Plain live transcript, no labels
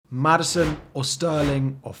Maddison or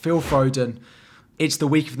Sterling or Phil Foden. It's the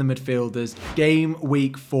week of the midfielders. Game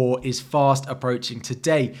week 4 is fast approaching.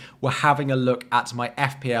 Today, we're having a look at my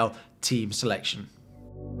FPL team selection.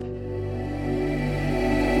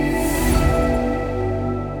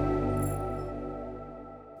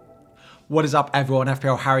 What is up, everyone?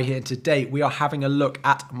 FPL Harry here, and today we are having a look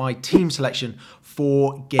at my team selection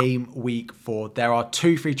for game week 4. There are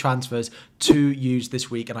 2 free transfers to use this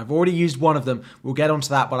week, and I've already used one of them. We'll get onto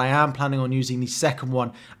that, but I am planning on using the second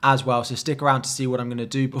one as well, so stick around to see what I'm going to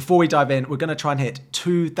do. Before we dive in, we're going to try and hit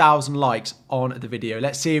 2,000 likes on the video.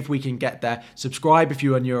 Let's see if we can get there. Subscribe if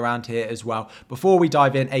you are new around here as well. Before we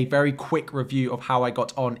dive in, a very quick review of how I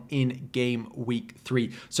got on in game week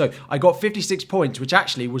 3. So I got 56 points, which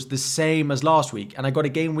actually was the same as last week, and I got a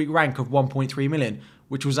game week rank of 1.3 million,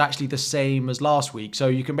 which was actually the same as last week. So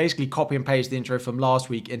you can basically copy and paste the intro from last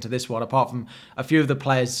week into this one, apart from a few of the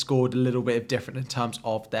players scored a little bit different in terms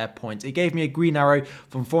of their points. It gave me a green arrow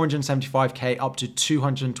from 475k up to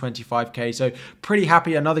 225k. So pretty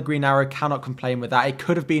happy. Another green arrow, cannot complain with that. It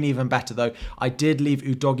could have been even better though. I did leave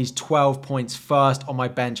Udogie's 12 points first on my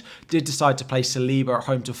bench. Did decide to play Saliba at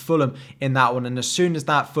home to Fulham in that one. And as soon as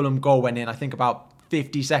that Fulham goal went in, I think about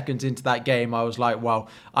 50 seconds into that game, I was like, well,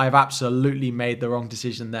 I've absolutely made the wrong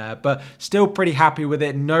decision there. But still pretty happy with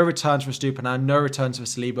it. No returns for Stupinan, no returns for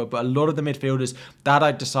Saliba, but a lot of the midfielders that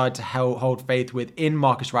I decided to hold faith with in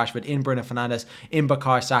Marcus Rashford, in Bruno Fernandes, in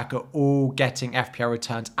Bukayo Saka, all getting FPL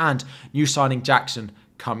returns, and new signing Jackson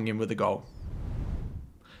coming in with a goal.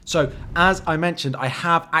 So, as I mentioned, I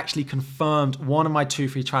have actually confirmed one of my 2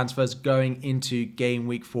 free transfers going into game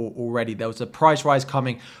week 4 already. There was a price rise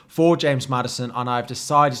coming for James Maddison, and I've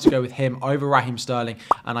decided to go with him over Raheem Sterling,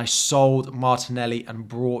 and I sold Martinelli and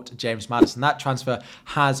brought James Maddison. That transfer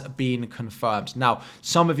has been confirmed. Now,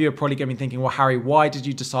 some of you are probably going to be thinking, well, Harry, why did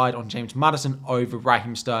you decide on James Maddison over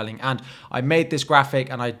Raheem Sterling? And I made this graphic,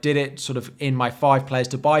 and I did it sort of in my 5 players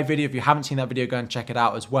to buy video. If you haven't seen that video, go and check it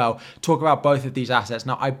out as well. Talk about both of these assets.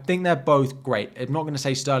 Now, I think they're both great. I'm not going to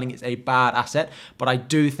say Sterling is a bad asset, but I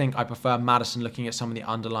do think I prefer Maddison looking at some of the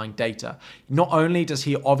underlying data. Not only does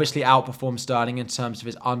he obviously outperform Sterling in terms of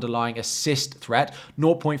his underlying assist threat,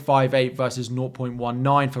 0.58 versus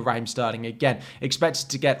 0.19 for Raheem Sterling. Again, expected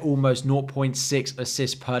to get almost 0.6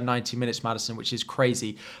 assists per 90 minutes, Maddison, which is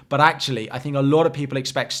crazy. But actually, I think a lot of people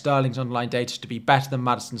expect Sterling's underlying data to be better than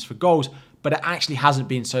Maddison's for goals, but it actually hasn't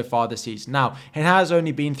been so far this season. Now, it has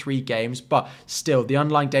only been 3 games, but still, the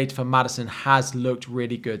underlying data for Maddison has looked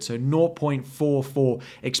really good. So 0.44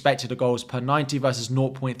 expected goals per 90 versus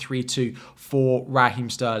 0.32 for Raheem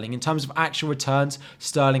Sterling. In terms of actual returns,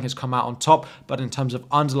 Sterling has come out on top, but in terms of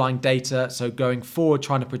underlying data, so going forward,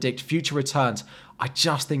 trying to predict future returns, I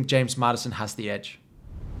just think James Maddison has the edge.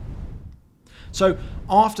 So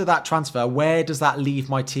after that transfer, where does that leave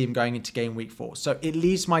my team going into game week 4? So it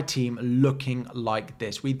leaves my team looking like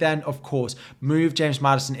this. We then, of course, move James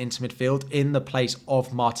Maddison into midfield in the place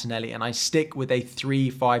of Martinelli, and I stick with a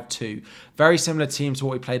 3-5-2. Very similar team to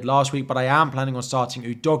what we played last week, but I am planning on starting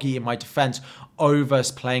Udogie in my defence over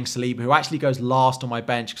playing Saliba, who actually goes last on my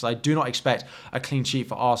bench because I do not expect a clean sheet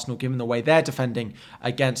for Arsenal given the way they're defending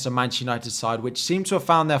against a Manchester United side, which seems to have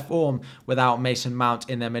found their form without Mason Mount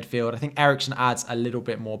in their midfield. I think Eriksen adds a little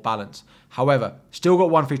bit more balance. However, still got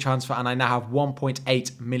 1 free transfer, and I now have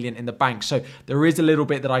 1.8 million in the bank. So there is a little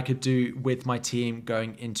bit that I could do with my team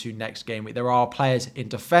going into next game week. There are players in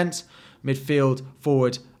defence, midfield,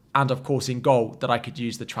 forward, and of course in goal that I could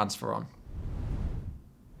use the transfer on.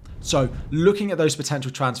 So looking at those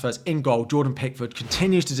potential transfers in goal, Jordan Pickford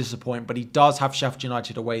continues to disappoint, but he does have Sheffield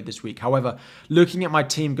United away this week. However, looking at my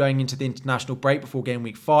team going into the international break before game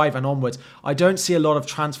week 5 and onwards, I don't see a lot of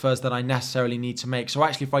transfers that I necessarily need to make. So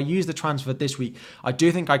actually, if I use the transfer this week, I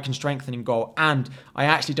do think I can strengthen in goal, and I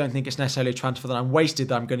actually don't think it's necessarily a transfer that I'm wasted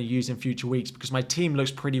that I'm going to use in future weeks because my team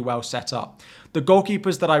looks pretty well set up. The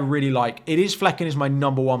goalkeepers that I really like, it is Flecken is my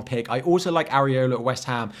number 1 pick. I also like Areola at West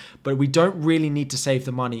Ham, but we don't really need to save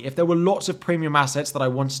the money. If there were lots of premium assets that I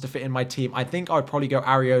wanted to fit in my team, I think I would probably go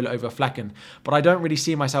Areola over Flecken, but I don't really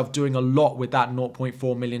see myself doing a lot with that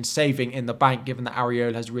 0.4 million saving in the bank, given that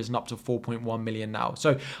Areola has risen up to 4.1 million now.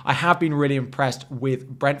 So I have been really impressed with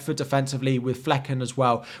Brentford defensively, with Flecken as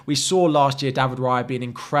well. We saw last year David Raya be an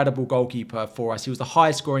incredible goalkeeper for us. He was the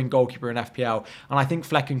highest scoring goalkeeper in FPL, and I think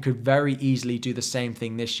Flecken could very easily do the same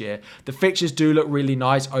thing this year. The fixtures do look really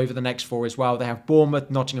nice over the next 4 as well. They have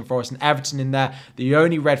Bournemouth, Nottingham Forest and Everton in there. The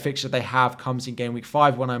only red fixture they have comes in game week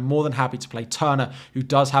 5, when I'm more than happy to play Turner, who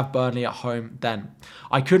does have Burnley at home then.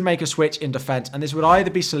 I could make a switch in defence, and this would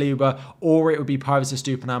either be Saliba or it would be Purvis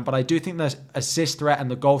Estupiñán, but I do think the assist threat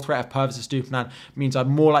and the goal threat of Purvis Estupiñán means I'm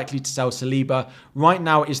more likely to sell Saliba. Right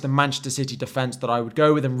now, it's the Manchester City defence that I would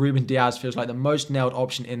go with, and Ruben Diaz feels like the most nailed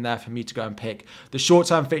option in there for me to go and pick. The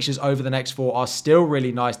short-term fixtures over the next 4 are still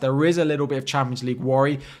really nice. There is a little bit of Champions League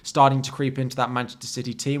worry starting to creep into that Manchester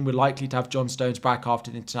City team. We're likely to have John Stones back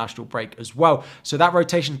after the international break as well. So that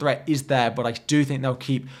rotation threat is there, but I do think they'll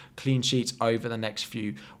keep clean sheets over the next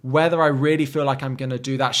few. Whether I really feel like I'm going to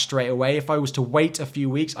do that straight away, if I was to wait a few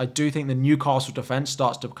weeks, I do think the Newcastle defence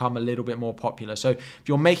starts to become a little bit more popular. So if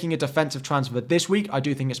you're making a defensive transfer this week, I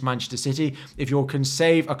do think it's Manchester City. If you can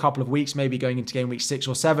save a couple of weeks, maybe going into game week 6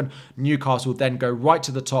 or 7, Newcastle then go right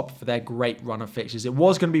to the top for their great run of fixtures. It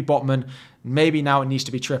was going to be Botman. Maybe now it needs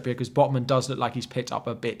to be Trippier, because Botman does look like he's picked up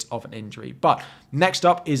a bit of an injury. But next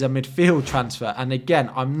up is a midfield transfer. And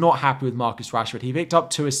again, I'm not happy with Marcus Rashford. He picked up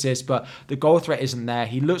 2 assists, but the goal threat isn't there.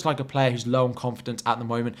 He looks like a player who's low on confidence at the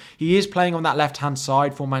moment. He is playing on that left-hand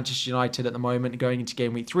side for Manchester United at the moment, going into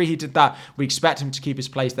game week 3. He did that. We expect him to keep his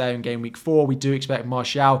place there in game week 4. We do expect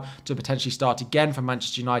Martial to potentially start again for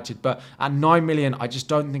Manchester United. But at 9 million, I just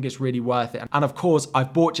don't think it's really worth it. And of course,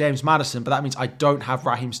 I've bought James Maddison, but that means I don't have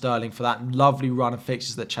Raheem Sterling for that lovely run of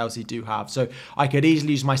fixtures that Chelsea do have. So I could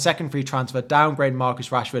easily use my second free transfer, downgrade Marcus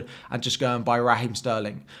Rashford, and just go and buy Raheem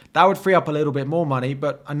Sterling. That would free up a little bit more money,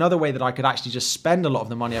 but another way that I could actually just spend a lot of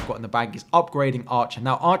the money I've got in the bank is upgrading Archer.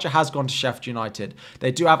 Now, Archer has gone to Sheffield United.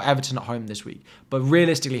 They do have Everton at home this week, but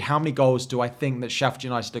realistically, how many goals do I think that Sheffield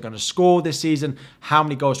United are going to score this season? How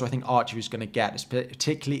many goals do I think Archer is going to get,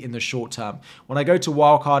 particularly in the short term? When I go to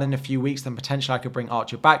wildcard in a few weeks, then potentially I could bring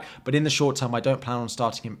Archer back, but in the short term, I don't plan on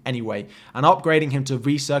starting him anyway. And upgrading him to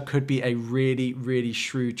Visa could be a really, really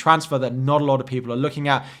shrewd transfer that not a lot of people are looking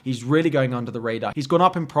at. He's really going under the radar. He's gone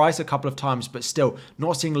up in price a couple of times, but still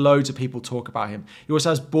not seeing loads of people talk about him. He also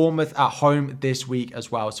has Bournemouth at home this week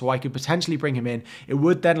as well, so I could potentially bring him in. It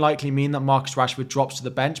would then likely mean that Marcus Rashford drops to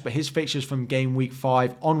the bench, but his fixtures from game week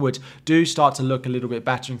 5 onwards do start to look a little bit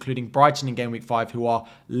better, including Brighton in game week 5, who are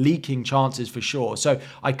leaking chances for sure. So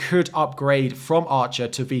I could upgrade from Archer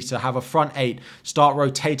to Visa, have a front 8, start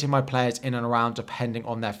rotating my players in and around depending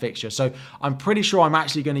on their fixture. So I'm pretty sure I'm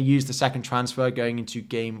actually going to use the second transfer going into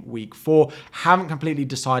game week 4. Haven't completely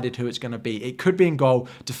decided who it's going to be. It could be in goal,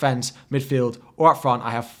 defense, midfield, or up front.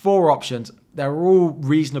 I have 4 options. They're all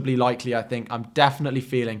reasonably likely, I think. I'm definitely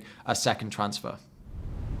feeling a second transfer.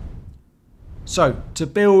 So to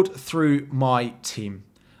build through my team,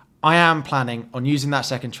 I am planning on using that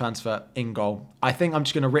second transfer in goal. I think I'm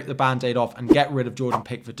just going to rip the band-aid off and get rid of Jordan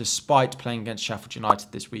Pickford despite playing against Sheffield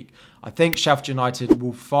United this week. I think Sheffield United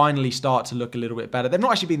will finally start to look a little bit better. They've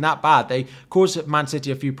not actually been that bad. They caused Man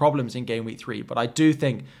City a few problems in game week 3, but I do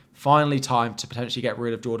think finally time to potentially get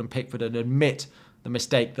rid of Jordan Pickford and admit the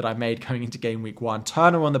mistake that I made going into game week 1.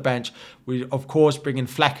 Turner on the bench. We, of course, bring in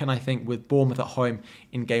Flecken, I think, with Bournemouth at home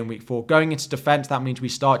in game week 4. Going into defence, that means we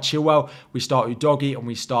start Chilwell, we start Udogie, and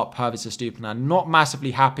we start Purvis Estupiñán. Not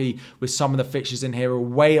massively happy with some of the fixtures in here.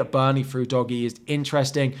 Away at Burnley for Udogie is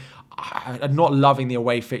interesting. I'm not loving the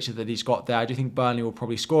away fixture that he's got there. I do think Burnley will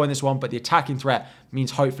probably score in this one, but the attacking threat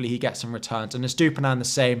means hopefully he gets some returns. And Estupiñán the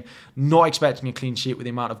same. Not expecting a clean sheet with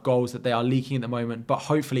the amount of goals that they are leaking at the moment, but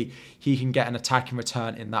hopefully he can get an attacking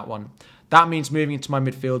return in that one. That means moving into my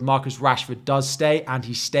midfield, Marcus Rashford does stay, and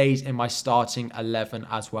he stays in my starting 11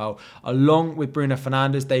 as well. Along with Bruno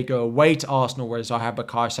Fernandes, they go away to Arsenal, whereas I have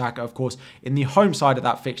Bukayo Saka, of course, in the home side of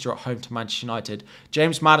that fixture at home to Manchester United.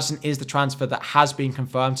 James Maddison is the transfer that has been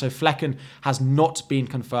confirmed, so Flecken has not been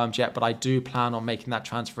confirmed yet, but I do plan on making that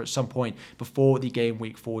transfer at some point before the game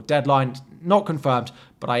week 4 deadline. Not confirmed,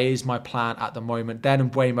 but that is my plan at the moment. Then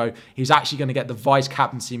Mbeumo, he's actually going to get the vice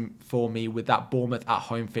captaincy for me with that Bournemouth at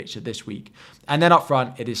home fixture this week. And then up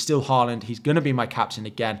front, it is still Haaland. He's going to be my captain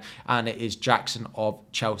again, and it is Jackson of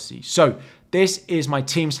Chelsea. So this is my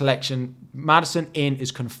team selection. Maddison in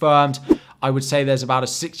is confirmed. I would say there's about a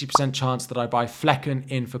 60% chance that I buy Flecken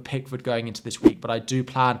in for Pickford going into this week, but I do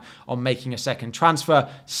plan on making a second transfer.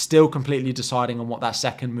 Still completely deciding on what that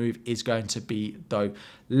second move is going to be, though.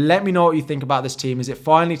 Let me know what you think about this team. Is it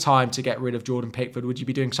finally time to get rid of Jordan Pickford? Would you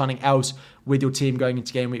be doing something else with your team going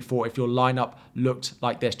into game week 4 if your lineup looked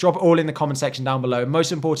like this? Drop it all in the comment section down below. And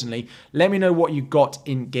most importantly, let me know what you got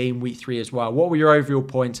in game week 3 as well. What were your overall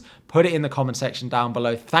points? Put it in the comment section down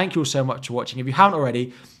below. Thank you all so much for watching. If you haven't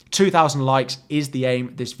already, 2,000 likes is the aim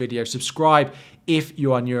of this video. Subscribe if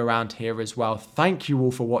you are new around here as well. Thank you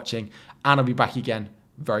all for watching, and I'll be back again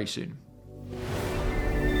very soon.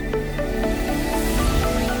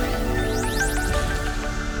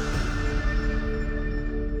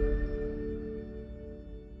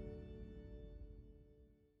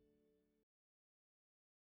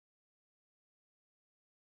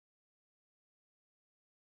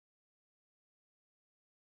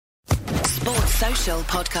 Social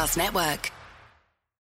Podcast Network.